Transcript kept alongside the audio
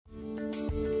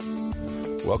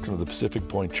Welcome to the Pacific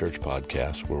Point Church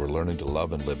podcast, where we're learning to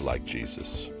love and live like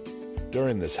Jesus.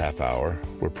 During this half hour,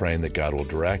 we're praying that God will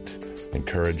direct,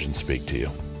 encourage, and speak to you.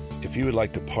 If you would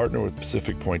like to partner with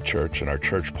Pacific Point Church and our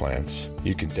church plants,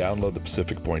 you can download the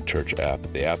Pacific Point Church app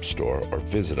at the App Store or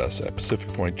visit us at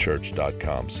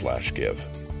pacificpointchurch.com/give.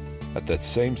 At that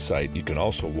same site, you can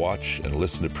also watch and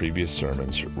listen to previous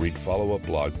sermons, read follow-up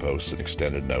blog posts and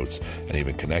extended notes, and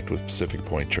even connect with Pacific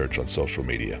Point Church on social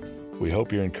media. We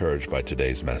hope you're encouraged by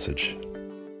today's message.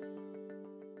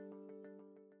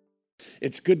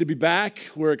 It's good to be back.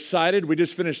 We're excited. We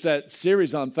just finished that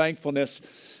series on thankfulness,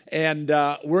 and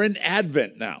we're in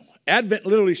Advent now. Advent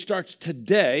literally starts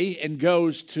today and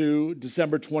goes to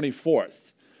December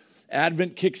 24th.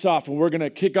 Advent kicks off, and we're going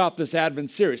to kick off this Advent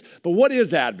series. But what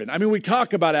is Advent? I mean, we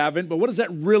talk about Advent, but what does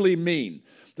that really mean?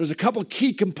 There's a couple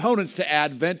key components to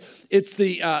Advent. It's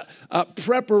the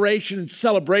preparation and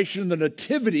celebration of the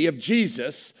nativity of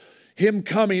Jesus, him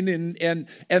coming and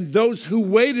those who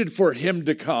waited for him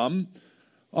to come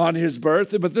on his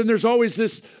birth. But then there's always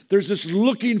this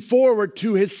looking forward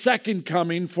to his second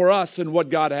coming for us and what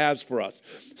God has for us.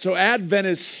 So Advent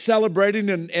is celebrating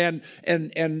and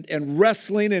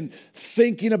wrestling and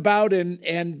thinking about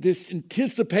and this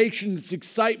anticipation, this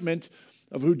excitement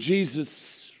of who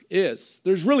Jesus is.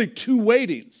 There's really two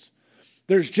waitings.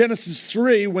 There's Genesis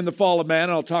 3 when the fall of man,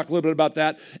 and I'll talk a little bit about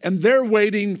that, and they're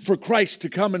waiting for Christ to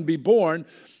come and be born.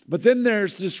 But then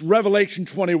there's this Revelation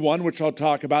 21, which I'll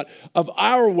talk about, of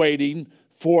our waiting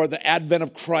for the advent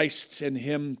of Christ and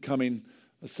him coming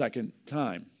a second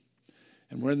time.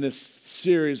 And we're in this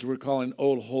series we're calling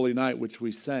Old Holy Night, which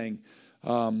we sang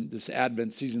this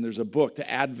Advent season. There's a book, The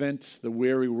Advent, The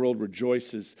Weary World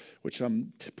Rejoices, which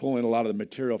I'm pulling a lot of the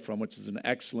material from, which is an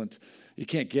excellent, you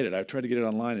can't get it. I tried to get it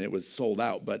online and it was sold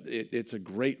out, but it's a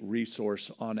great resource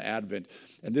on Advent.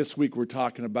 And this week we're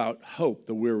talking about hope,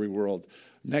 the weary world.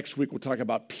 Next week we'll talk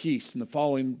about peace, and the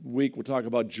following week we'll talk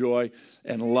about joy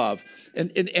and love.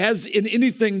 And as in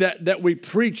anything that we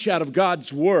preach out of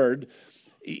God's word,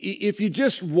 if you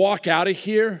just walk out of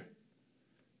here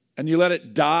and you let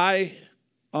it die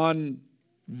on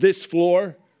this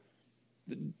floor,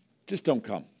 just don't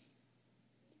come.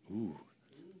 Ooh.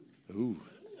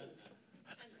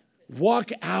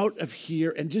 Walk out of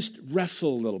here and just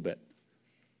wrestle a little bit.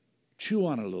 Chew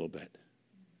on it a little bit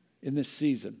in this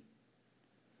season.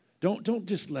 Don't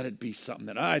just let it be something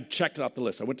that I checked it off the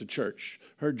list. I went to church,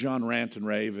 heard John rant and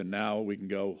rave, and now we can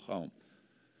go home.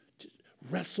 Just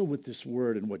wrestle with this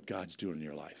word and what God's doing in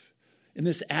your life. In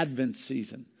this Advent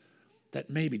season, that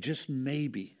maybe, just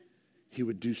maybe, he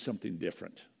would do something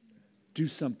different, do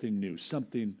something new,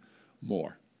 something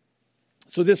more.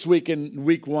 So this week, in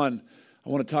week one, I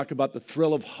want to talk about the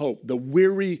thrill of hope. The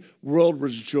weary world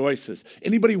rejoices.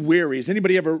 Anybody weary? Is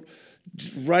anybody ever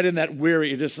right in that weary?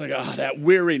 You're just like, that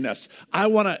weariness. I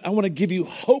want to give you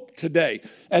hope today.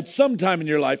 At some time in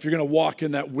your life, you're going to walk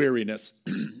in that weariness.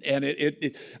 And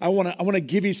I want to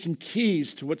give you some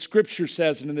keys to what Scripture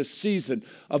says in this season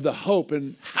of the hope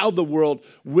and how the world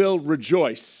will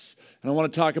rejoice. And I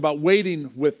want to talk about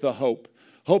waiting with the hope,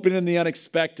 hoping in the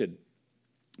unexpected,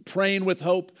 praying with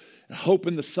hope, and hope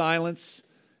in the silence,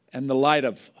 and the light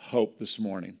of hope this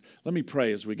morning. Let me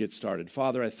pray as we get started.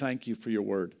 Father, I thank you for your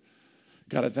word.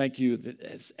 God, I thank you that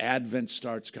as Advent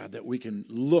starts, God, that we can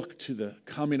look to the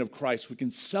coming of Christ. We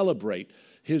can celebrate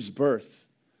his birth.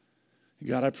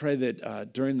 God, I pray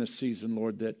that during this season,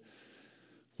 Lord,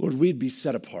 we'd be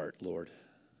set apart, Lord,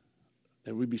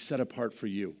 that we'd be set apart for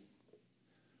you,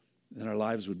 and our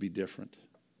lives would be different.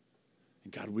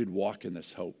 And God, we'd walk in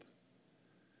this hope,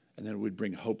 and then we'd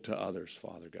bring hope to others,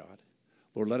 Father God.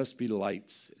 Lord, let us be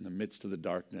lights in the midst of the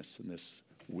darkness in this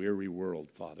weary world,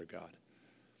 Father God.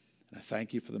 And I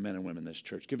thank you for the men and women in this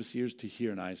church. Give us ears to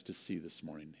hear and eyes to see this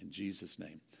morning. In Jesus'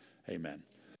 name, amen.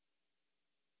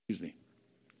 Excuse me.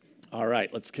 All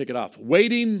right, let's kick it off.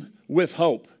 Waiting with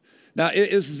hope. Now,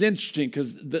 this is interesting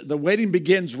because the waiting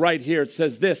begins right here. It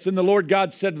says this, "And the Lord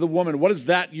God said to the woman, 'What is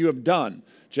that you have done?'"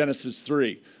 Genesis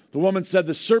 3. The woman said,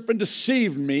 "The serpent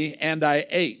deceived me, and I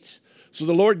ate." So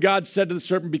the Lord God said to the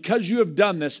serpent, "Because you have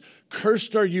done this,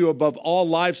 cursed are you above all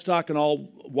livestock and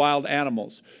all wild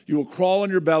animals. You will crawl on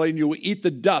your belly, and you will eat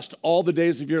the dust all the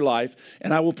days of your life.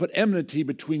 And I will put enmity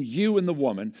between you and the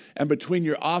woman, and between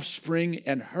your offspring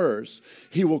and hers.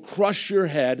 He will crush your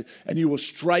head, and you will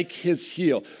strike his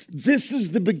heel." This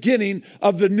is the beginning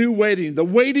of the new waiting. The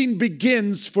waiting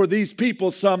begins for these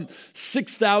people some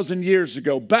 6,000 years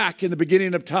ago, back in the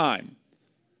beginning of time.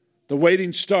 The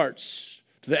waiting starts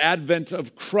to the advent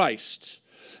of Christ.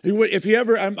 If you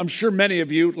ever, I'm sure many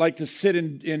of you like to sit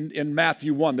in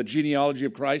Matthew 1, the genealogy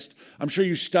of Christ. I'm sure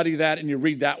you study that and you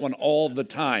read that one all the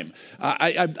time.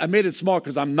 I made it small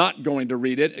because I'm not going to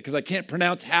read it because I can't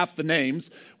pronounce half the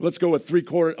names. Let's go with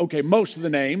most of the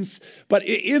names. But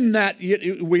in that,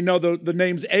 we know the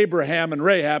names Abraham and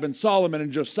Rahab and Solomon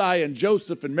and Josiah and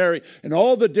Joseph and Mary and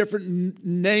all the different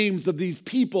names of these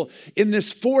people in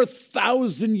this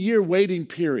 4,000-year waiting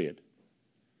period.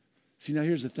 See, now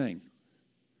here's the thing.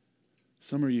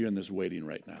 Some of you are in this waiting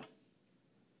right now.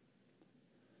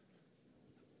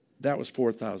 That was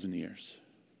 4,000 years.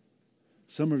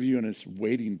 Some of you are in this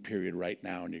waiting period right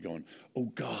now, and you're going, oh,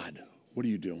 God, what are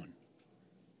you doing?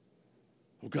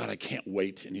 Oh, God, I can't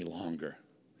wait any longer.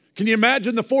 Can you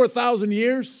imagine the 4,000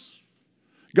 years?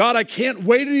 God, I can't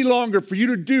wait any longer for you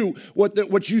to do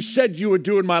what you said you would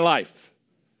do in my life.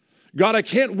 God, I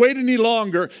can't wait any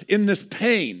longer in this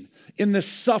pain, in this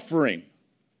suffering,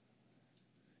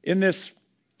 in this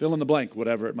fill in the blank,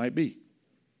 whatever it might be.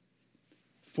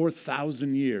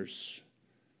 4,000 years,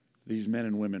 these men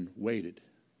and women waited.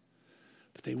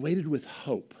 But they waited with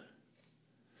hope.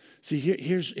 See,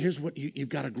 here's what you've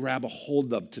got to grab a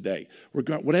hold of today.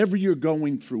 Whatever you're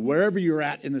going through, wherever you're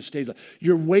at in the stage,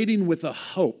 you're waiting with a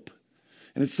hope.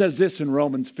 And it says this in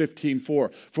Romans 15:4,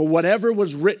 for whatever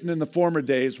was written in the former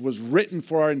days was written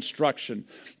for our instruction,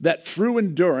 that through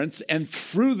endurance and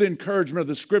through the encouragement of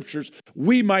the Scriptures,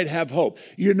 we might have hope.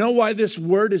 You know why this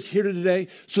word is here today?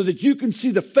 So that you can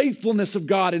see the faithfulness of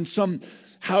God in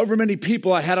however many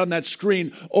people I had on that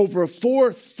screen over a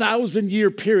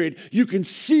 4,000-year period. You can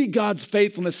see God's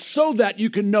faithfulness so that you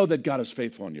can know that God is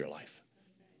faithful in your life.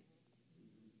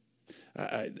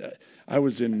 I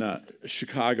was in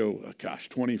Chicago,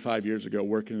 25 years ago,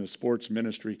 working in a sports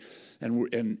ministry, and we're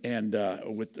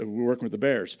working with the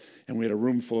Bears, and we had a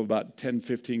room full of about 10,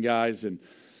 15 guys, and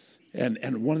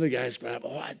one of the guys grabbed,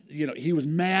 he was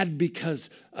mad because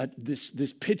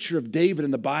this picture of David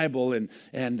in the Bible, and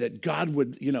that God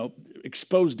would,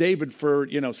 expose David for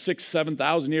 6,000,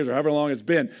 7,000 years, or however long it's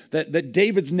been, that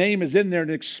David's name is in there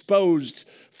and exposed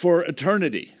for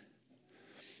eternity.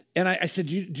 And I said,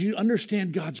 do you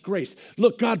understand God's grace?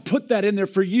 Look, God put that in there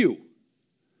for you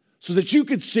so that you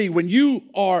could see when you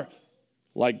are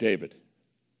like David,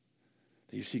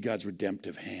 that you see God's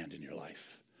redemptive hand in your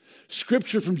life.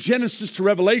 Scripture from Genesis to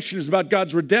Revelation is about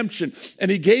God's redemption,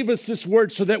 and he gave us this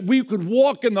word so that we could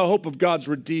walk in the hope of God's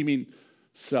redeeming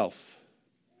self,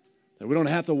 that we don't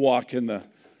have to walk in the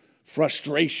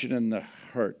frustration and the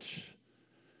hurt.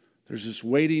 There's this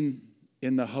waiting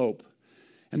in the hope.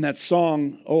 And that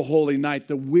song, O Holy Night,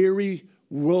 the weary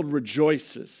world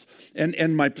rejoices.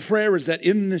 And my prayer is that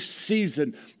in this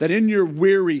season, that in your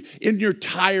weary, in your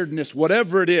tiredness,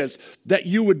 whatever it is, that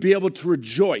you would be able to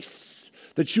rejoice.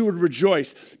 That you would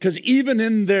rejoice. Because even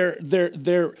in their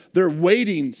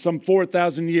waiting some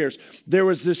 4,000 years, there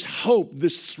was this hope,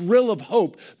 this thrill of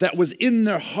hope that was in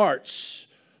their hearts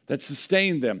that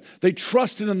sustained them. They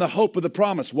trusted in the hope of the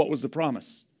promise. What was the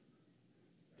promise?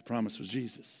 The promise was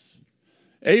Jesus.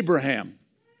 Abraham,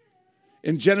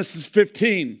 in Genesis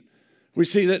 15, we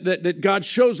see that God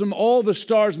shows him all the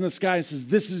stars in the sky and says,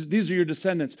 these are your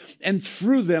descendants, and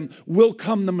through them will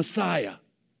come the Messiah.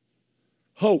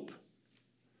 Hope.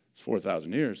 It's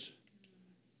 4,000 years.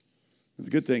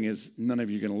 The good thing is none of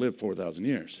you are going to live 4,000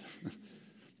 years.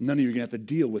 None of you are going to have to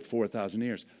deal with 4,000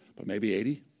 years, but maybe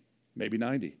 80, maybe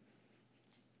 90.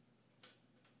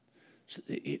 So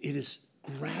it is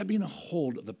grabbing a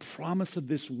hold of the promise of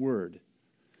this word.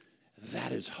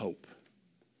 That is hope.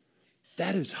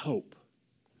 That is hope.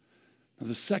 Now,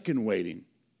 the second waiting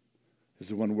is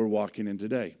the one we're walking in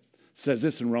today. It says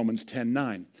this in Romans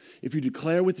 10:9. If you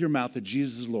declare with your mouth that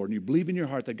Jesus is Lord and you believe in your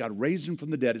heart that God raised him from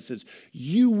the dead, it says,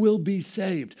 you will be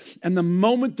saved. And the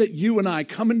moment that you and I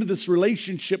come into this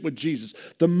relationship with Jesus,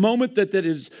 the moment that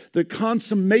is the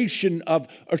consummation of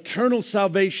eternal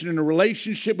salvation in a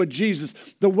relationship with Jesus,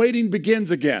 the waiting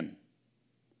begins again.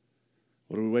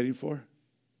 What are we waiting for?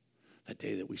 That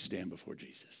day that we stand before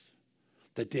Jesus.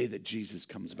 That day that Jesus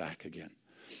comes back again.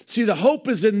 See, the hope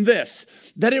is in this,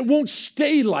 that it won't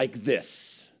stay like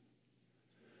this.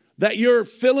 That your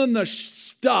filling the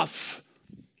stuff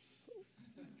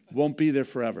won't be there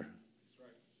forever.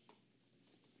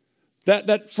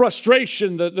 That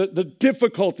frustration, the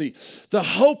difficulty, the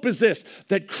hope is this,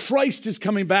 that Christ is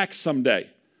coming back someday,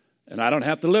 and I don't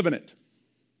have to live in it. It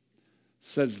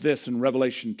says this in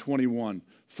Revelation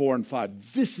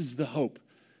 21:4-5. This is the hope.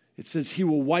 It says he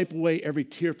will wipe away every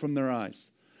tear from their eyes.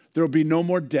 There will be no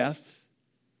more death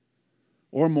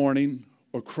or mourning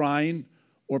or crying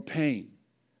or pain.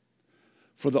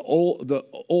 For the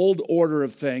old order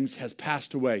of things has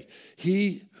passed away.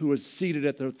 He who was seated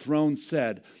at the throne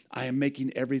said, I am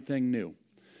making everything new.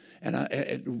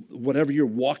 And whatever you're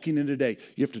walking in today,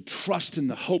 you have to trust in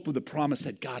the hope of the promise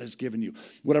that God has given you.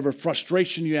 Whatever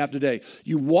frustration you have today,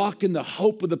 you walk in the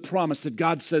hope of the promise that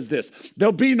God says this.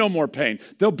 There'll be no more pain.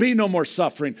 There'll be no more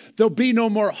suffering. There'll be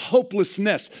no more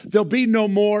hopelessness. There'll be no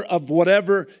more of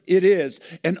whatever it is.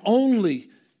 And only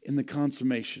in the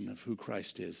consummation of who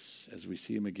Christ is, as we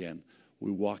see him again, we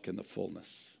walk in the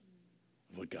fullness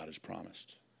of what God has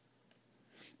promised.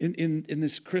 In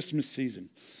this Christmas season,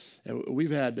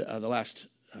 we've had the last,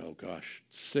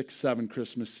 6, 7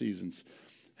 Christmas seasons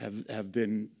have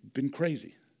been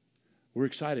crazy. We're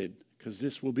excited because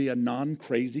this will be a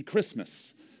non-crazy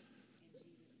Christmas.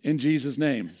 In Jesus'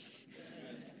 name.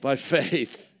 By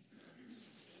faith.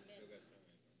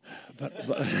 But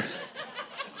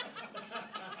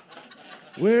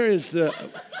where is the,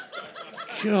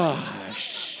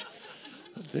 gosh,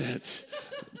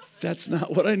 that's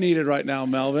not what I needed right now,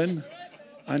 Melvin.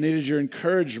 I needed your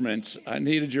encouragement. I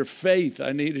needed your faith.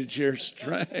 I needed your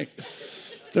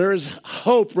strength. There is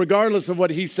hope regardless of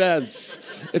what he says.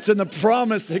 It's in the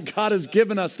promise that God has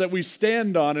given us that we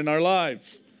stand on in our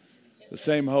lives. The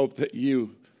same hope that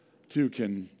you too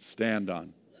can stand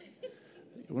on.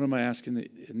 What am I asking?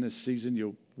 In this season,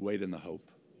 you'll wait in the hope.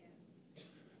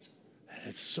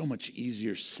 It's so much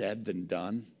easier said than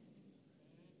done.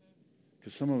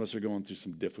 Because some of us are going through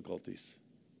some difficulties.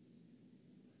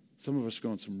 Some of us are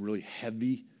going through some really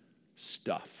heavy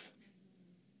stuff.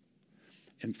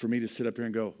 And for me to sit up here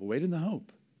and go, wait in the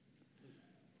hope.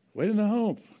 Wait in the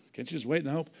hope. Can't you just wait in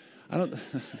the hope? I don't.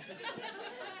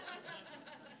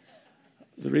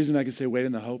 The reason I can say wait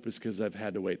in the hope is because I've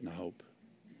had to wait in the hope.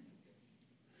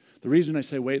 The reason I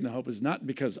say wait in the hope is not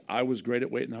because I was great at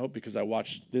wait in the hope, because I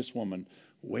watched this woman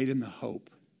wait in the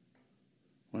hope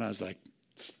when I was like,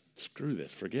 screw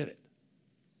this, forget it.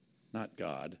 Not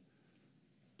God,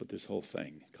 but this whole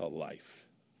thing called life.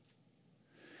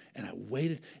 And I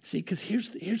waited. See, because here's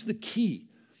the key.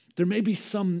 There may be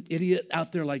some idiot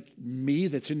out there like me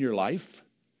that's in your life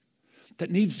that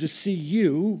needs to see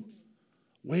you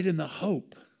wait in the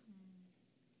hope.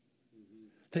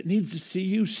 That needs to see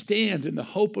you stand in the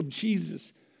hope of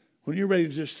Jesus when you're ready to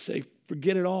just say,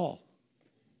 forget it all.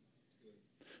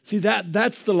 See,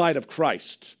 that's the light of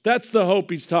Christ. That's the hope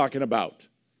he's talking about.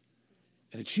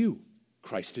 And it's you,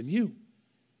 Christ in you.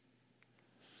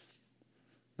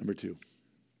 Number 2,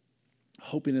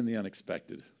 hoping in the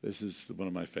unexpected. This is one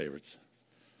of my favorites.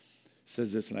 It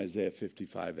says this in Isaiah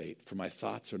 55:8. For my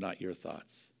thoughts are not your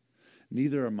thoughts.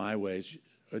 Neither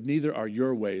are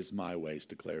your ways my ways,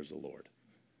 declares the Lord.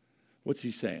 What's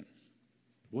he saying?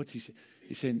 What's he saying?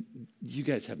 He's saying, you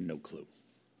guys have no clue.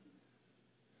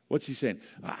 What's he saying?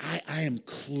 I am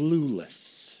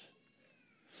clueless.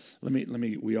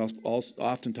 We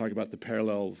often talk about the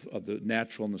parallel of the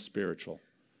natural and the spiritual,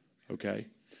 okay?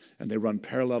 And they run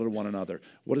parallel to one another.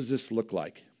 What does this look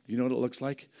like? You know what it looks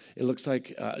like? It looks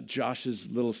like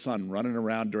Josh's little son running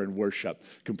around during worship,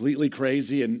 completely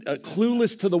crazy and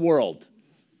clueless to the world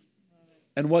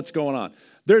and what's going on.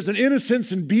 There's an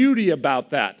innocence and beauty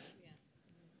about that.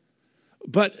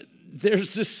 But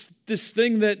there's this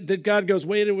thing that God goes,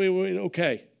 wait,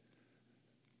 okay.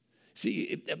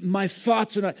 See, my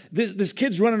thoughts are not, this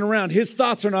kid's running around. His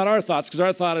thoughts are not our thoughts, because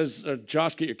our thought is,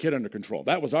 Josh, get your kid under control.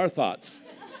 That was our thoughts.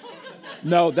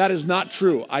 No, that is not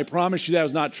true. I promise you that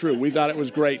was not true. We thought it was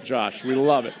great, Josh. We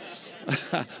love it.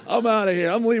 I'm out of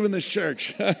here. I'm leaving this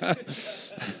church.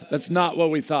 That's not what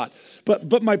we thought.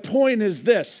 But my point is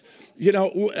this. You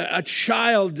know, a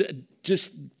child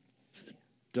just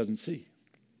doesn't see.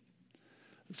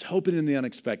 It's hoping in the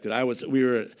unexpected.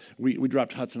 We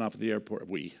dropped Hudson off at the airport.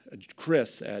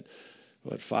 Chris at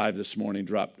 5 this morning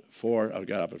dropped 4. I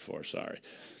got up at 4. Sorry.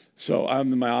 So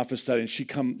I'm in my office studying. She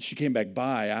came back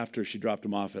by after she dropped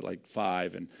him off at like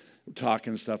 5, and we're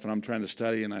talking and stuff. And I'm trying to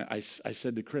study. And I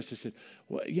said to Chris, I said,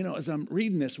 well, you know, as I'm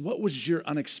reading this, what was your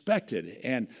unexpected?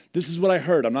 And this is what I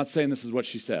heard. I'm not saying this is what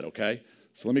she said. Okay.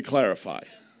 So let me clarify.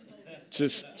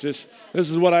 Just this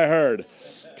is what I heard.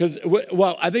 Because,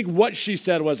 well, I think what she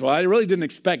said was, well, I really didn't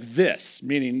expect this,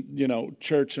 meaning, you know,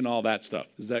 church and all that stuff.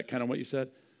 Is that kind of what you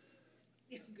said?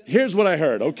 Here's what I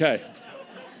heard. Okay.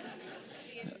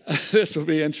 This will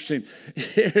be interesting.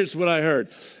 Here's what I heard.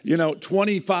 You know,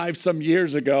 25 some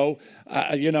years ago,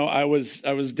 I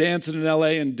was dancing in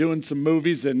L.A. and doing some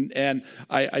movies, and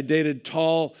I dated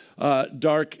tall,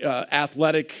 dark,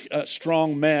 athletic,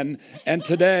 strong men. And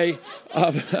today,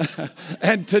 I'm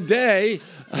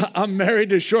married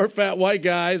to a short, fat, white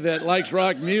guy that likes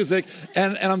rock music,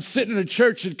 and I'm sitting in a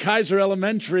church at Kaiser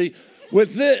Elementary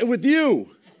with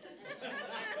you.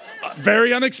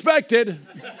 Very unexpected.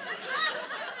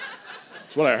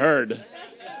 That's what I heard.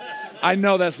 I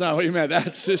know that's not what you meant.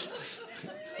 That's just,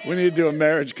 we need to do a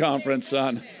marriage conference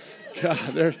on,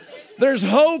 God, there's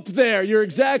hope there. You're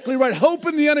exactly right. Hope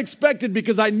in the unexpected,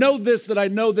 because I know this, that I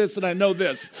know this, and I know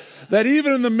this. That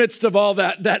even in the midst of all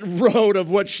that road of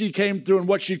what she came through and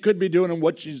what she could be doing and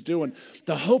what she's doing,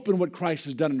 the hope in what Christ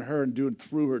has done in her and doing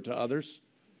through her to others,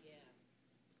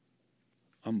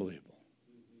 unbelievable.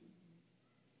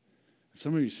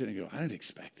 Some of you sitting and go, I didn't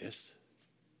expect this.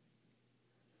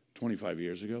 25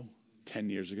 years ago,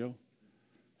 10 years ago,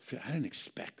 I didn't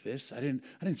expect this. I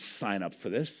didn't sign up for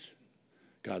this.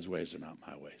 God's ways are not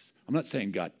my ways. I'm not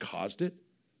saying God caused it,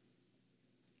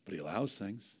 but he allows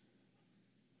things.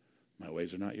 My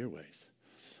ways are not your ways.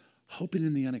 Hoping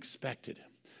in the unexpected.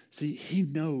 See, he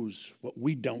knows what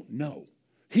we don't know.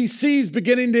 He sees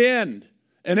beginning to end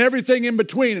and everything in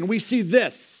between, and we see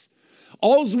this.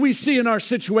 All we see in our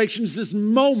situation is this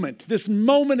moment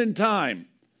in time.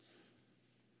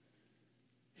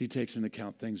 He takes into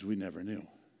account things we never knew.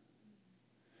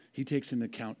 He takes into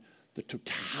account the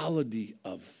totality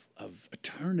of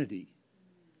eternity.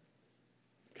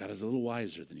 God is a little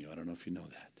wiser than you. I don't know if you know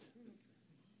that.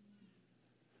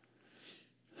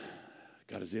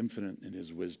 God is infinite in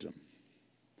his wisdom.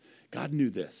 God knew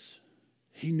this.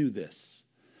 He knew this,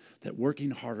 that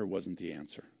working harder wasn't the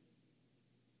answer.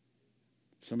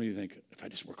 Some of you think, if I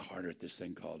just work harder at this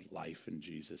thing called life and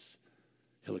Jesus,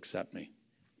 he'll accept me.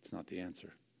 It's not the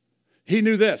answer. He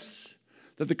knew this,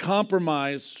 that the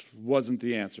compromise wasn't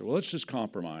the answer. Well, let's just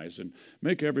compromise and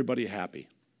make everybody happy.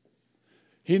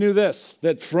 He knew this,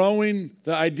 that throwing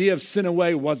the idea of sin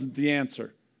away wasn't the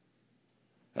answer.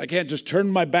 I can't just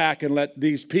turn my back and let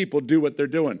these people do what they're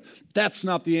doing. That's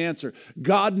not the answer.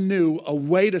 God knew a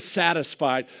way to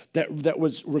satisfy that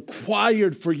was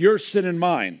required for your sin and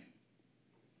mine.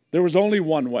 There was only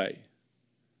one way.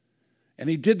 And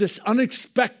he did this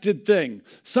unexpected thing,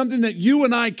 something that you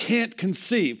and I can't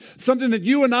conceive, something that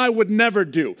you and I would never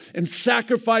do, in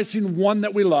sacrificing one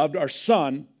that we loved, our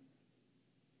son,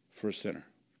 for a sinner.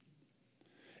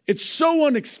 It's so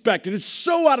unexpected. It's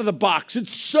so out of the box.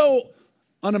 It's so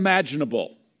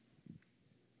unimaginable.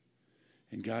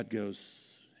 And God goes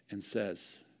and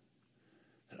says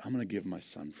that I'm going to give my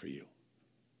son for you.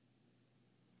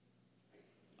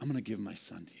 I'm going to give my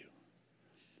son to you.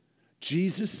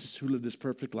 Jesus, who lived this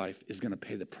perfect life, is going to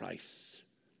pay the price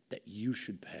that you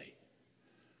should pay.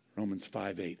 Romans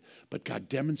 5:8. But God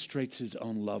demonstrates his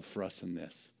own love for us in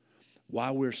this.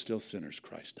 While we're still sinners,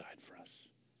 Christ died for us.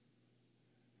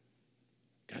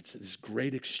 God said this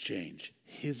great exchange,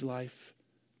 his life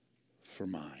for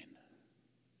mine.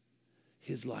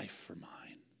 His life for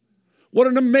mine. What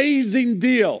an amazing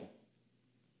deal.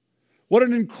 What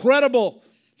an incredible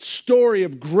story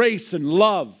of grace and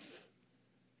love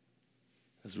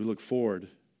as we look forward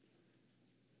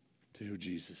to who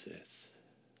Jesus is.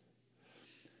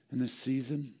 In this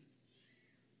season,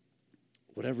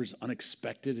 whatever's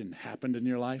unexpected and happened in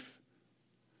your life,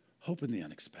 hope in the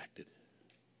unexpected.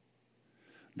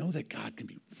 Know that God can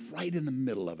be right in the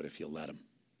middle of it if you'll let him.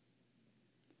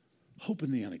 Hope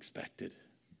in the unexpected.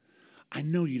 I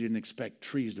know you didn't expect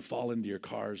trees to fall into your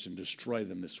cars and destroy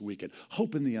them this weekend.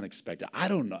 Hope in the unexpected. I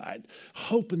don't know.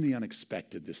 Hope in the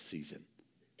unexpected this season.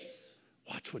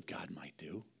 Watch what God might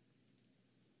do.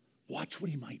 Watch what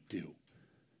he might do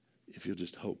if you'll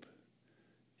just hope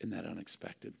in that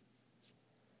unexpected.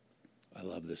 I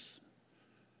love this.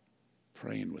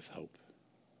 Praying with hope.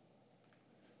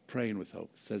 Praying with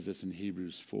hope. It says this in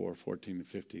Hebrews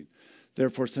 4:14-15.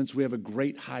 Therefore, since we have a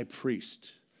great high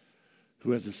priest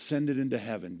who has ascended into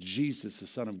heaven, Jesus, the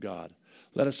Son of God,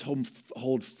 let us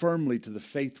hold firmly to the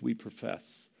faith we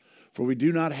profess. For we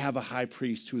do not have a high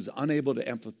priest who is unable to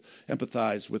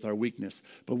empathize with our weakness,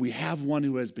 but we have one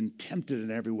who has been tempted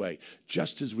in every way,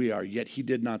 just as we are, yet he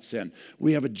did not sin.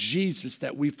 We have a Jesus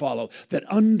that we follow that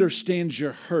understands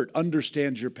your hurt,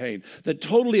 understands your pain, that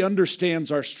totally understands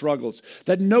our struggles,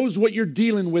 that knows what you're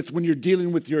dealing with when you're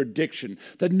dealing with your addiction,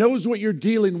 that knows what you're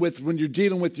dealing with when you're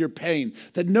dealing with your pain,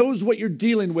 that knows what you're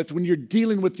dealing with when you're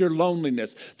dealing with your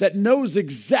loneliness, that knows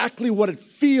exactly what it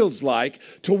feels like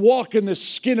to walk in the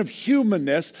skin of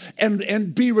humanness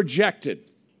and be rejected.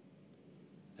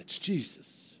 That's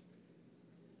Jesus.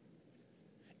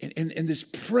 And this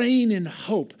praying in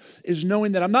hope is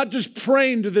knowing that I'm not just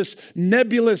praying to this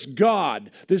nebulous God,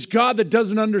 this God that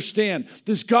doesn't understand,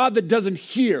 this God that doesn't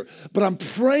hear, but I'm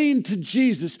praying to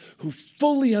Jesus who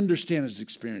fully understands, has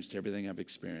experienced everything I've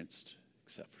experienced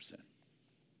except for sin.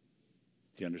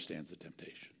 He understands the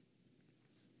temptation.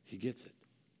 He gets it.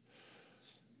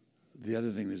 The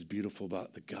other thing that's beautiful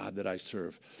about the God that I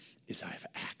serve is I have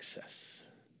access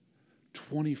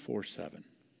 24/7.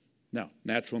 Now,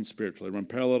 natural and spiritual, they run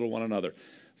parallel to one another.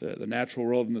 The natural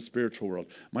world and the spiritual world.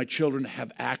 My children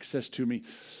have access to me,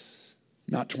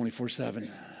 not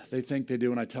 24/7. They think they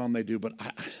do, and I tell them they do, but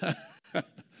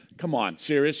come on,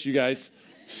 serious, you guys?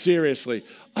 Seriously.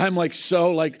 I'm I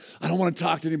don't want to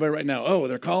talk to anybody right now. Oh,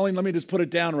 they're calling? Let me just put it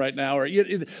down right now. Or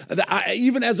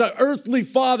even as an earthly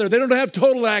father, they don't have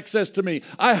total access to me.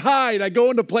 I hide. I go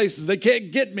into places. They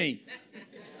can't get me.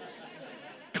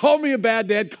 Call me a bad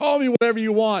dad. Call me whatever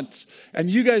you want.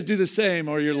 And you guys do the same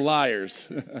or you're liars.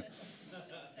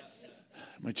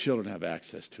 My children have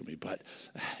access to me, but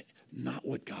not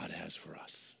what God has for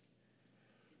us.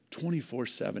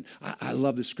 24/7. I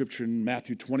love the scripture in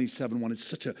Matthew 27:1. It's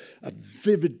such a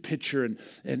vivid picture and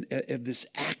this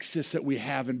access that we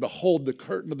have. And behold, the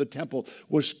curtain of the temple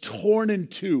was torn in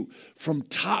two from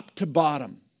top to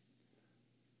bottom.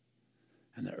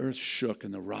 And the earth shook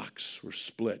and the rocks were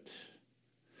split.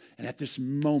 And at this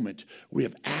moment, we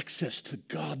have access to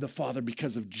God the Father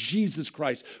because of Jesus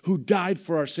Christ who died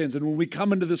for our sins. And when we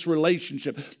come into this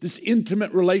relationship, this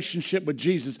intimate relationship with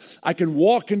Jesus, I can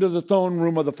walk into the throne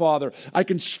room of the Father. I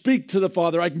can speak to the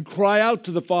Father. I can cry out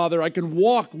to the Father. I can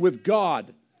walk with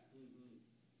God.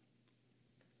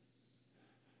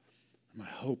 My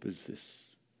hope is this,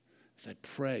 as I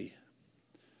pray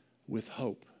with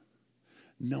hope,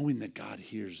 knowing that God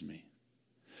hears me.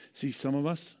 See, some of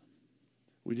us,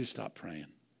 we just stopped praying.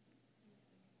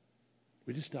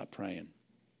 We just stopped praying.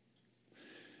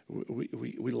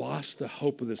 We lost the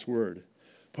hope of this word.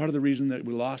 Part of the reason that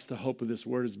we lost the hope of this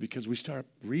word is because we started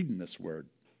reading this word.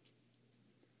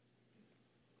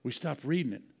 We stopped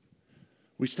reading it.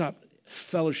 We stopped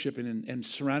fellowshipping and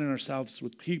surrounding ourselves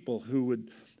with people who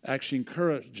would actually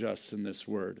encourage us in this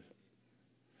word.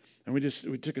 And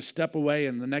we took a step away,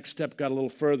 and the next step got a little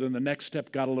further, and the next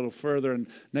step got a little further, and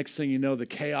next thing you know, the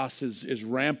chaos is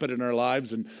rampant in our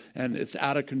lives, and it's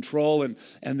out of control, and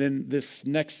then this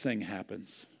next thing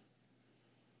happens.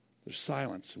 There's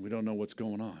silence, and we don't know what's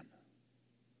going on.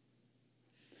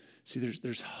 See,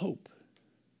 there's hope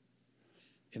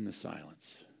in the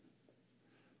silence.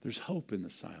 There's hope in the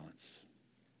silence.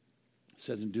 It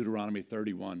says in Deuteronomy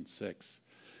 31:6,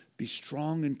 "Be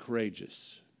strong and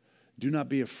courageous. Do not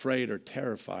be afraid or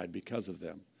terrified because of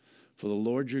them, for the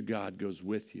Lord your God goes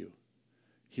with you.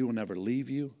 He will never leave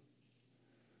you,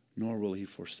 nor will he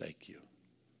forsake you."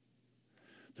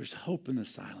 There's hope in the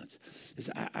silence.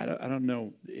 I don't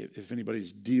know if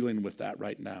anybody's dealing with that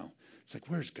right now. It's like,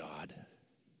 where's God?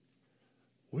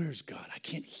 Where's God? I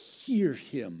can't hear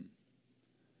him.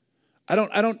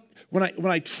 When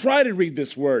I try to read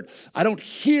this word, I don't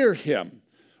hear him.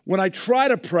 When I try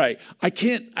to pray, I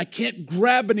can't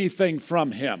grab anything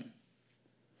from him.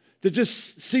 It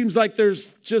just seems like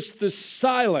there's just this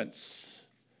silence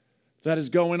that is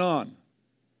going on.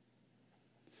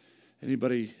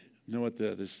 Anybody know what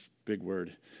this big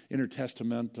word,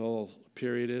 intertestamental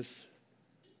period is?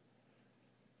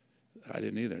 I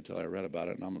didn't either until I read about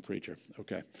it, and I'm a preacher.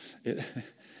 Okay. It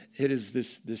is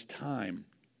this time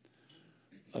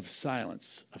of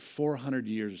silence, of 400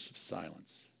 years of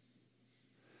silence.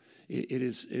 It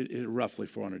is roughly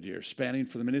 400 years, spanning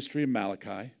from the ministry of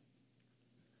Malachi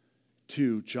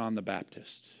to John the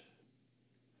Baptist.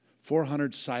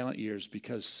 400 silent years,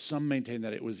 because some maintain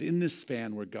that it was in this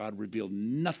span where God revealed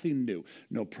nothing new.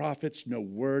 No prophets, no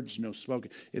words, no spoken.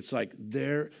 It's like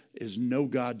there is no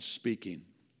God speaking.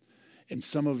 And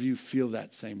some of you feel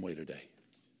that same way today.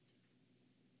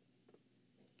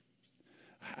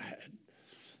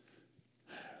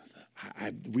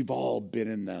 We've all been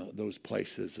in those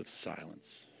places of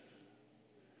silence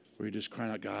where you're just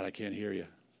crying out, God, I can't hear you.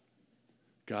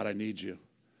 God, I need you.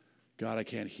 God, I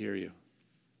can't hear you.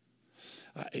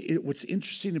 What's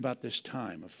interesting about this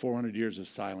time of 400 years of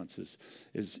silence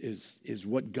is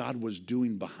what God was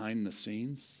doing behind the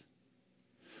scenes.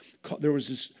 There was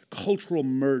this cultural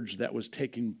merge that was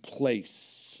taking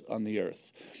place on the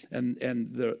earth, and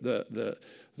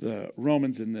the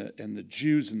Romans and the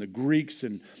Jews and the Greeks,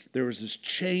 and there was this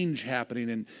change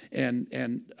happening,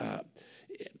 and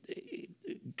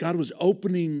God was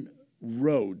opening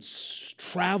roads.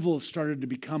 Travel started to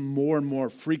become more and more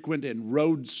frequent, and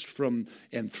roads from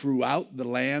and throughout the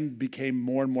land became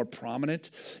more and more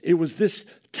prominent. It was this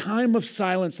time of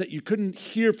silence that you couldn't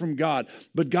hear from God,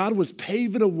 but God was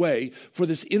paving a way for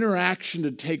this interaction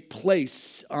to take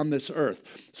place on this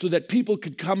earth so that people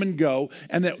could come and go,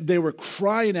 and that they were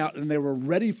crying out and they were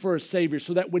ready for a Savior,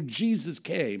 so that when Jesus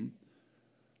came,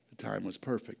 the time was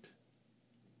perfect.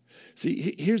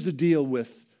 See, here's the deal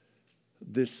with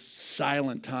this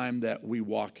silent time that we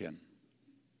walk in.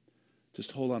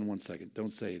 Just hold on 1 second.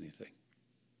 Don't say anything.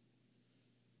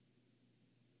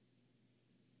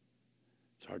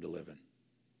 It's hard to live in.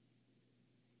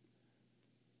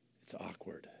 It's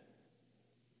awkward.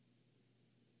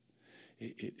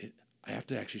 I have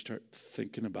to actually start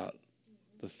thinking about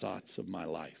the thoughts of my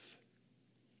life.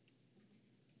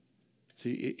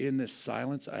 See, in this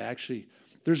silence,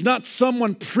 there's not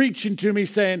someone preaching to me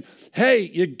saying, hey,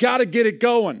 you got to get it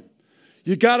going.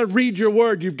 You got to read your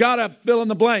word. You've got to fill in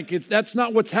the blank. That's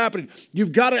not what's happening.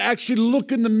 You've got to actually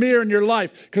look in the mirror in your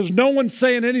life because no one's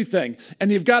saying anything.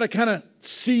 And you've got to kind of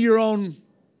see your own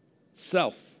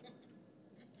self.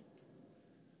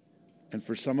 And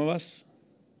for some of us,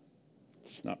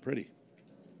 it's not pretty.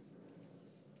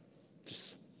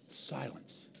 Just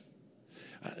silence.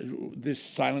 This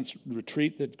silence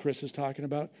retreat that Chris is talking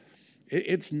about,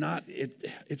 it's not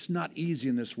easy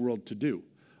in this world to do.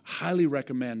 Highly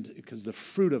recommend because the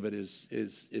fruit of it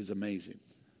is amazing.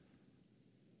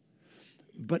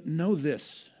 But know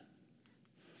this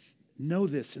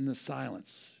in the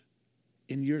silence,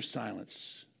 in your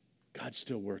silence, God's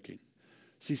still working.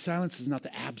 See, silence is not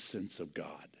the absence of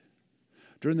God.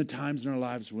 During the times in our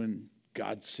lives when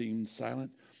God seemed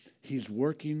silent, he's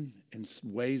working in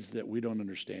ways that we don't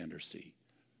understand or see.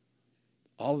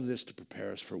 All of this to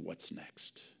prepare us for what's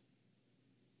next.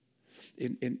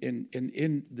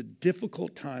 In the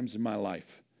difficult times in my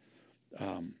life,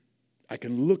 I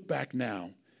can look back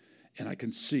now and I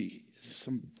can see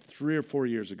some 3 or 4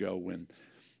 years ago when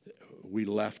we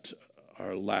left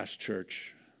our last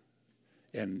church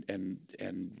and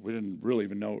we didn't really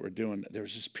even know what we're doing. There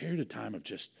was this period of time of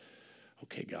just,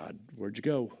 okay, God, where'd you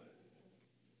go?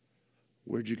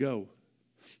 Where'd you go?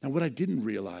 Now, what I didn't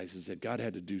realize is that God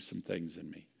had to do some things in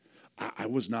me. I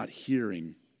was not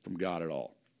hearing from God at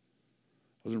all.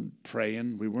 I wasn't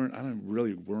praying. We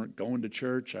weren't going to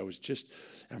church.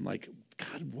 I'm like,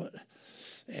 God, what?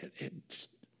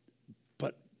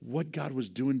 But what God was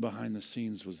doing behind the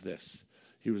scenes was this.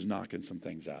 He was knocking some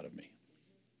things out of me.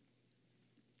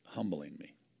 Humbling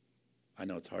me. I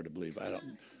know it's hard to believe.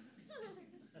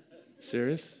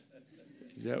 Serious?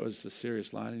 That was a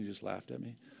serious line and you just laughed at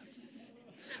me?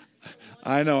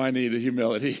 I know I needed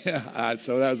humility.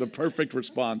 So that was a perfect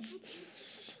response.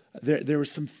 There were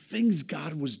some things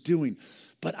God was doing,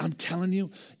 but I'm telling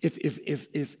you,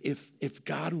 if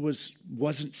God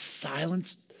wasn't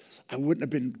silenced, I wouldn't have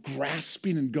been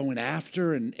grasping and going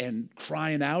after and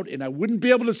crying out, and I wouldn't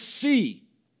be able to see.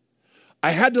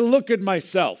 I had to look at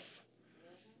myself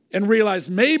and realize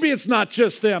maybe it's not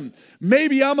just them.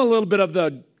 Maybe I'm a little bit of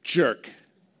the jerk.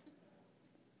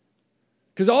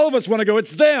 Because all of us want to go,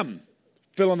 it's them.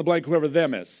 Fill in the blank, whoever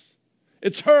them is.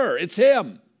 It's her, it's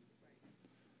him.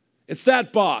 It's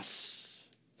that boss.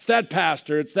 It's that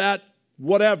pastor. It's that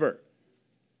whatever.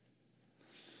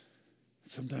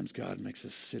 Sometimes God makes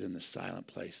us sit in the silent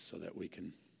place so that we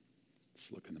can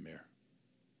just look in the mirror.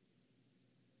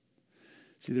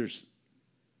 See, there's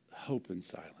hope in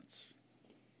silence.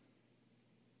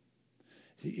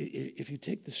 If you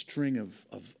take the string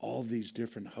of all these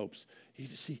different hopes, you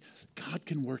see God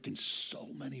can work in so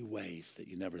many ways that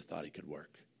you never thought he could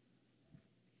work.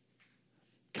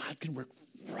 God can work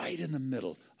right in the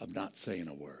middle of not saying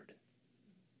a word.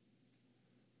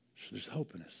 So there's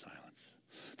hope in his silence.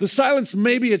 The silence,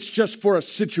 maybe it's just for a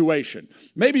situation.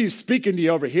 Maybe he's speaking to you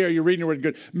over here, you're reading your word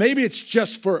good. Maybe it's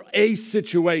just for a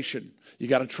situation. You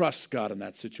got to trust God in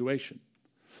that situation.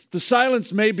 The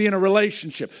silence may be in a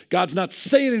relationship. God's not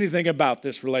saying anything about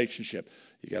this relationship.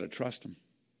 You got to trust him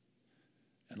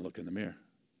and look in the mirror.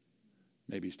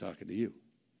 Maybe he's talking to you,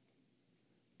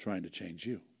 trying to change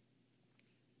you.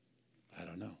 I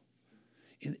don't know.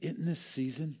 In this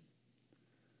season,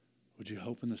 would you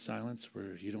hope in the silence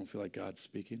where you don't feel like God's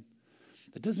speaking?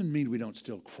 That doesn't mean we don't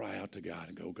still cry out to God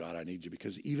and go, God, I need you.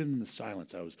 Because even in the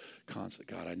silence, I was constant,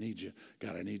 God, I need you.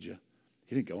 God, I need you.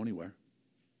 He didn't go anywhere.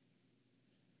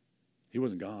 He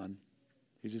wasn't gone.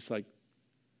 He's just like,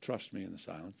 trust me in the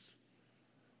silence.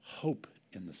 Hope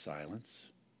in the silence.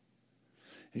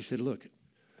 And he said, look,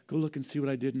 go look and see what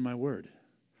I did in my word.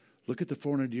 Look at the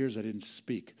 400 years I didn't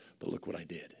speak, but look what I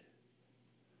did.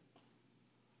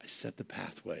 I set the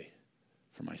pathway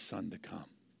for my son to come.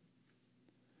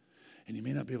 And you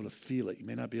may not be able to feel it. You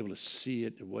may not be able to see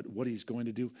it, what he's going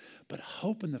to do. But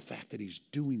hope in the fact that he's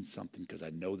doing something because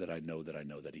I know that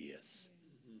he is.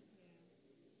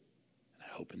 And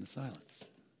I hope in the silence.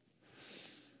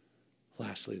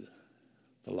 Lastly,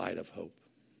 the light of hope.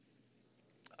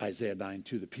 Isaiah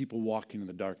 9:2, the people walking in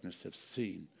the darkness have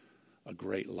seen a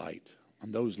great light.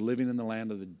 On those living in the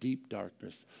land of the deep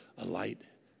darkness, a light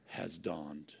has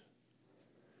dawned.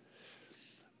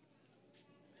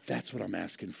 That's what I'm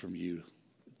asking from you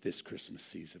this Christmas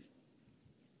season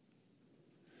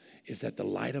is that the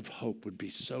light of hope would be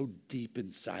so deep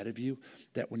inside of you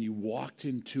that when you walked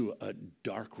into a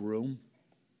dark room,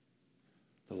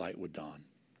 the light would dawn.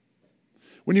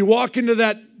 When you walk into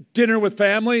that dinner with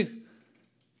family,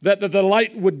 that the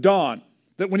light would dawn.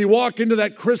 That when you walk into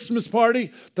that Christmas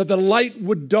party, that the light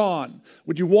would dawn.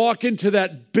 When you walk into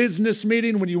that business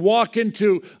meeting, when you walk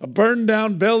into a burned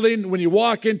down building, when you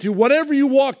walk into whatever you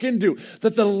walk into,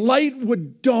 that the light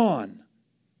would dawn.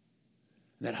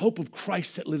 And that hope of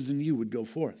Christ that lives in you would go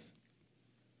forth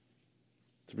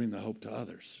to bring the hope to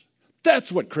others.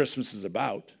 That's what Christmas is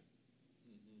about.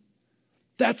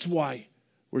 That's why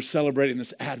we're celebrating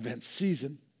this Advent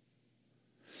season.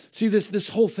 See, this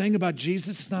whole thing about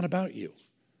Jesus is not about you.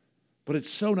 But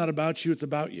it's so not about you, it's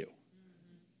about you.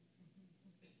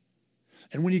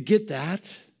 And when you get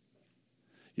that,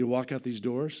 you walk out these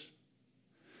doors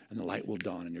and the light will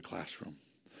dawn in your classroom.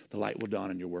 The light will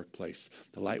dawn in your workplace.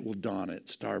 The light will dawn at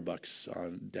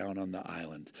Starbucks down on the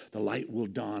island. The light will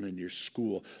dawn in your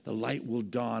school. The light will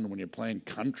dawn when you're playing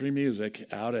country music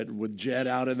with Jed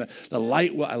out in the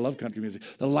light will, I love country music.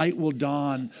 The light will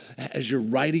dawn as you're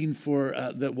writing for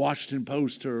the Washington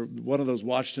Post or one of those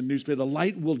Washington newspapers. The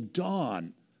light will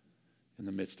dawn in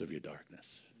the midst of your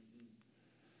darkness.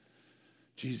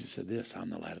 Jesus said this, I'm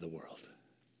the light of the world.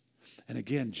 And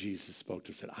again, Jesus spoke to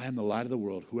us, said, I am the light of the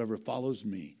world. Whoever follows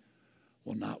me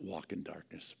will not walk in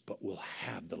darkness, but will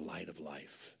have the light of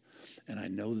life. And I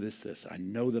know this. I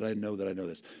know that I know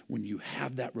this. When you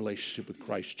have that relationship with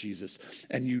Christ Jesus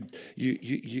and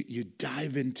you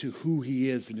dive into who he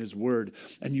is and his word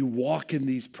and you walk in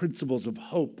these principles of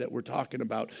hope that we're talking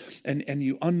about and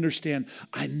you understand,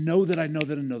 I know that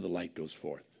the light goes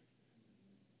forth.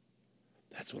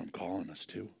 That's what I'm calling us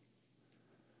to.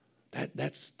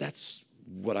 That's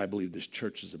what I believe this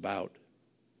church is about.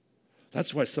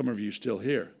 That's why some of you are still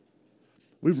here.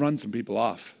 We've run some people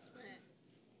off.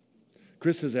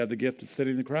 Chris has had the gift of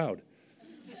sitting in the crowd.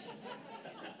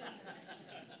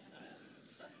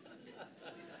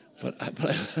 But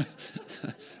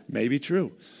maybe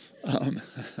true.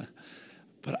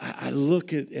 But I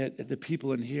look at the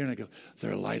people in here and I go,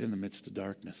 they're a light in the midst of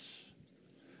darkness.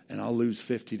 And I'll lose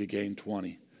 50 to gain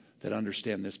 20 that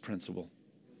understand this principle.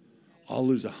 I'll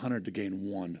lose 100 to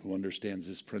gain one who understands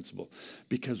this principle.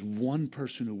 Because one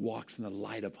person who walks in the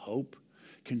light of hope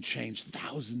can change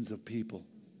thousands of people.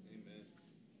 Amen.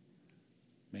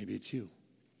 Maybe it's you.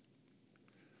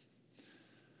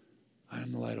 I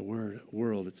am the light of the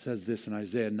world. It says this in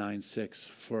Isaiah 9:6.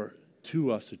 For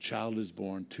to us a child is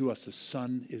born, to us a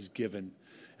son is given,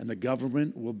 and the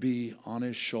government will be on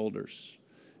his shoulders.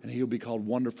 And he will be called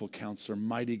Wonderful Counselor,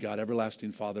 Mighty God,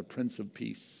 Everlasting Father, Prince of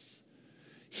Peace.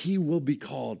 He will be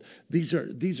called. These are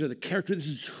the characters. This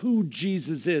is who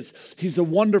Jesus is. He's the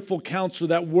wonderful counselor.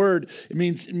 That word, it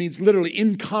means literally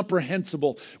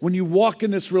incomprehensible. When you walk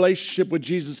in this relationship with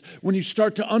Jesus, when you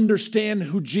start to understand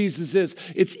who Jesus is,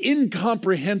 it's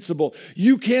incomprehensible.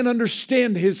 You can't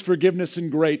understand his forgiveness and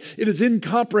grace. It is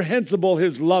incomprehensible,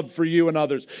 his love for you and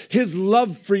others. His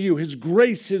love for you, his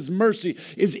grace, his mercy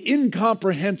is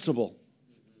incomprehensible.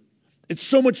 It's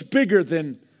so much bigger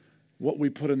than what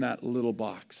we put in that little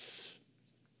box.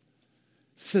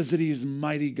 It says that he is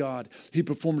mighty God. He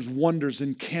performs wonders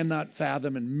and cannot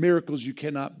fathom and miracles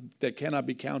that cannot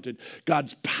be counted.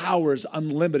 God's power is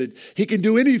unlimited. He can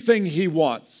do anything he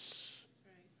wants.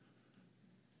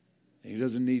 And he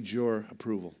doesn't need your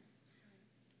approval.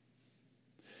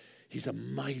 He's a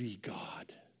mighty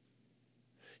God.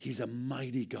 He's a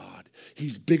mighty God.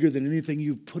 He's bigger than anything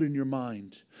you've put in your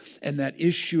mind. And that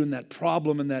issue and that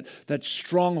problem and that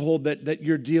stronghold that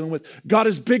you're dealing with, God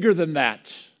is bigger than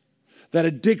that. That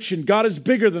addiction, God is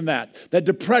bigger than that. That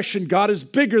depression, God is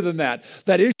bigger than that.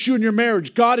 That issue in your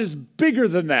marriage, God is bigger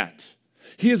than that.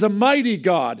 He is a mighty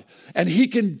God, and he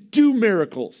can do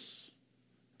miracles.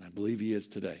 And I believe he is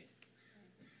today.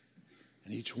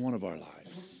 In each one of our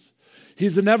lives.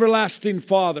 He's an everlasting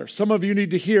Father. Some of you need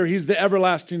to hear he's the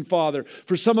everlasting Father.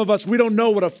 For some of us, we don't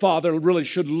know what a father really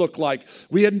should look like.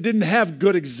 We didn't have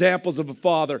good examples of a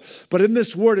father. But in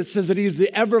this word, it says that he's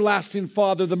the everlasting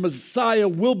Father. The Messiah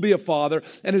will be a father,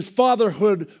 and his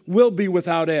fatherhood will be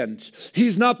without end.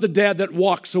 He's not the dad that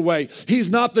walks away.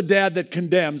 He's not the dad that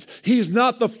condemns. He's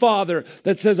not the father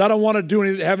that says, I don't want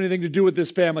to have anything to do with this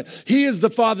family. He is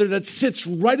the father that sits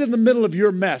right in the middle of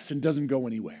your mess and doesn't go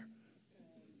anywhere.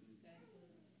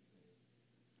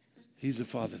 He's a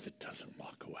father that doesn't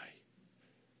walk away.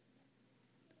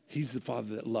 He's the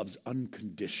father that loves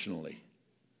unconditionally.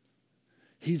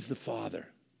 He's the father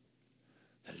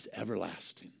that is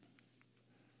everlasting.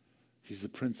 He's the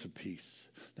Prince of Peace.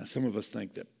 Now, some of us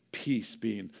think that peace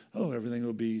being, oh, everything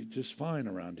will be just fine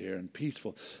around here and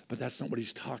peaceful. But that's not what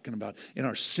he's talking about. In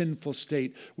our sinful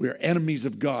state, we are enemies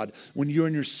of God. When you're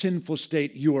in your sinful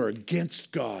state, you are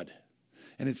against God.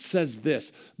 And it says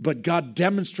this, but God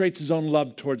demonstrates his own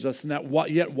love towards us, and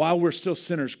that yet while we're still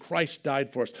sinners, Christ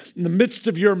died for us. In the midst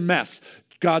of your mess,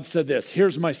 God said this,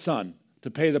 here's my son to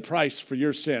pay the price for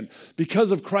your sin.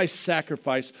 Because of Christ's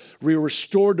sacrifice, we were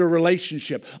restored to a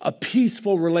relationship, a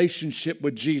peaceful relationship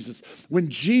with Jesus. When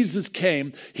Jesus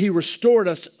came, he restored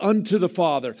us unto the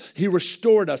Father. He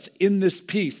restored us in this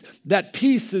peace. That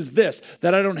peace is this,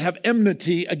 that I don't have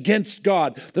enmity against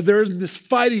God, that there isn't this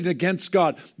fighting against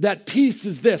God. That peace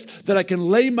is this, that I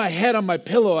can lay my head on my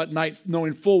pillow at night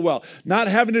knowing full well, not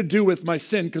having to do with my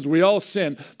sin, because we all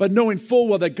sin, but knowing full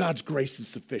well that God's grace is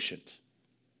sufficient.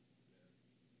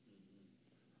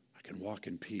 And walk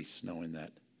in peace knowing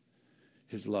that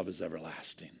his love is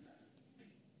everlasting.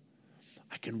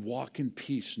 I can walk in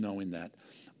peace knowing that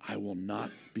I will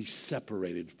not be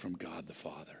separated from God the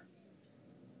Father.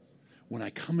 When I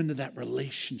come into that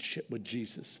relationship with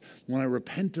Jesus, when I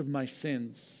repent of my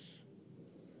sins,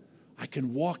 I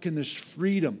can walk in this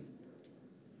freedom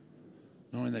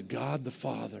knowing that God the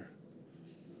Father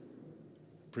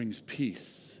brings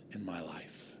peace in my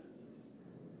life.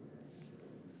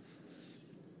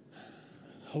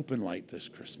 Hope and light this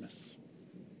Christmas.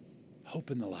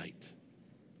 Hope in the light.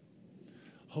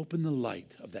 Hope in the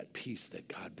light of that peace that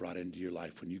God brought into your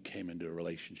life when you came into a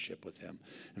relationship with him.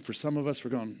 And for some of us,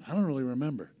 we're going, I don't really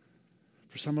remember.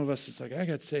 For some of us, it's like, I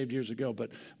got saved years ago,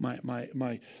 but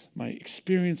my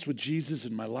experience with Jesus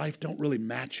and my life don't really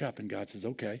match up. And God says,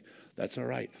 okay, that's all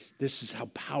right. This is how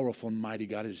powerful and mighty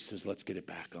God is. He says, let's get it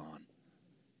back on.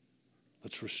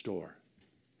 Let's restore.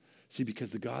 See,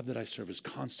 because the God that I serve is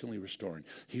constantly restoring.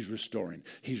 He's restoring.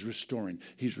 He's restoring.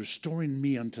 He's restoring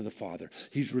me unto the Father.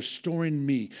 He's restoring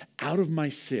me out of my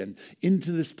sin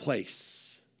into this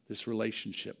place, this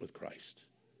relationship with Christ.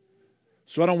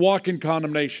 So I don't walk in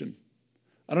condemnation.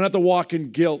 I don't have to walk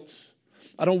in guilt.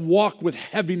 I don't walk with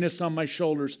heaviness on my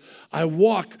shoulders. I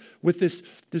walk with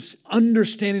this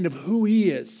understanding of who he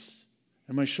is.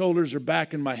 And my shoulders are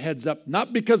back and my head's up,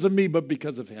 not because of me, but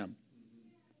because of him.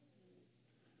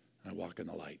 I walk in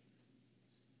the light.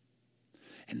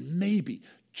 And maybe,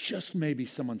 just maybe,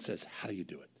 someone says, how do you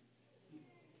do it?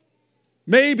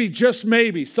 Maybe, just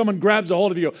maybe, someone grabs a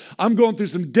hold of you. I'm going through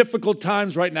some difficult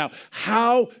times right now.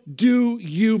 How do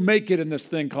you make it in this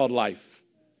thing called life?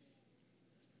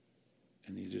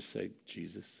 And you just say,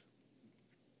 Jesus.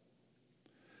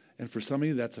 And for some of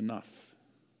you, that's enough.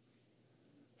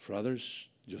 For others,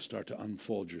 you'll start to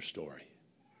unfold your story.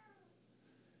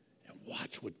 And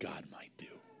watch what God might do.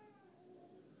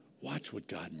 Watch what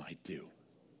God might do.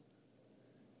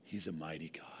 He's a mighty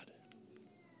God.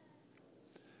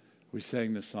 We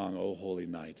sang this song, O Holy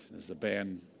Night. And as the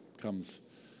band comes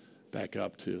back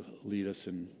up to lead us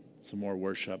in some more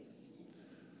worship,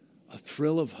 a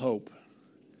thrill of hope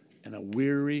and a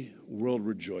weary world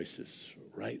rejoices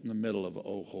right in the middle of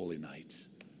O Holy Night.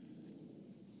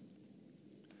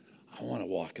 I want to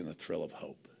walk in the thrill of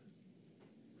hope.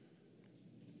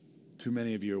 Too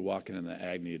many of you are walking in the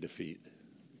agony of defeat.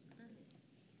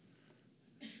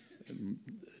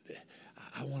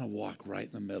 I want to walk right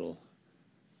in the middle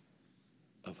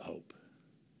of hope.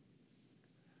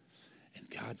 And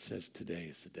God says today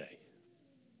is the day.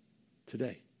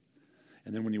 Today.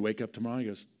 And then when you wake up tomorrow, he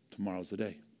goes, tomorrow's the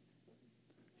day.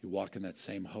 You walk in that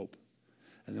same hope.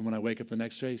 And then when I wake up the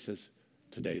next day, he says,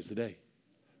 today is the day.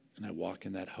 And I walk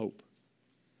in that hope.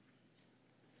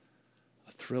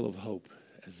 A thrill of hope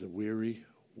as the weary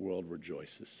world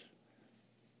rejoices.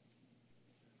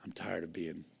 I'm tired of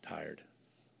being tired.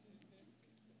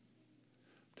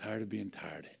 Tired of being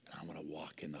tired. And I want to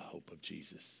walk in the hope of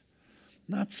Jesus.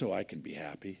 Not so I can be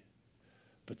happy,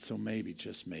 but so maybe,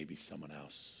 just maybe, someone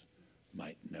else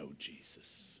might know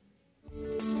Jesus.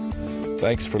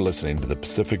 Thanks for listening to the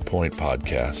Pacific Point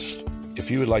Podcast.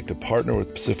 If you would like to partner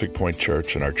with Pacific Point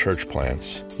Church and our church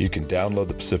plants, you can download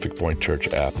the Pacific Point Church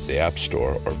app at the App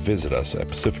Store or visit us at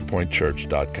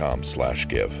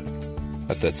pacificpointchurch.com/give.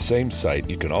 At that same site,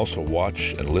 you can also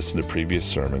watch and listen to previous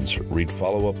sermons, read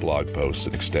follow-up blog posts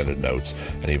and extended notes,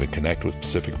 and even connect with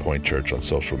Pacific Point Church on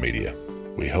social media.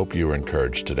 We hope you are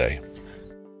encouraged today.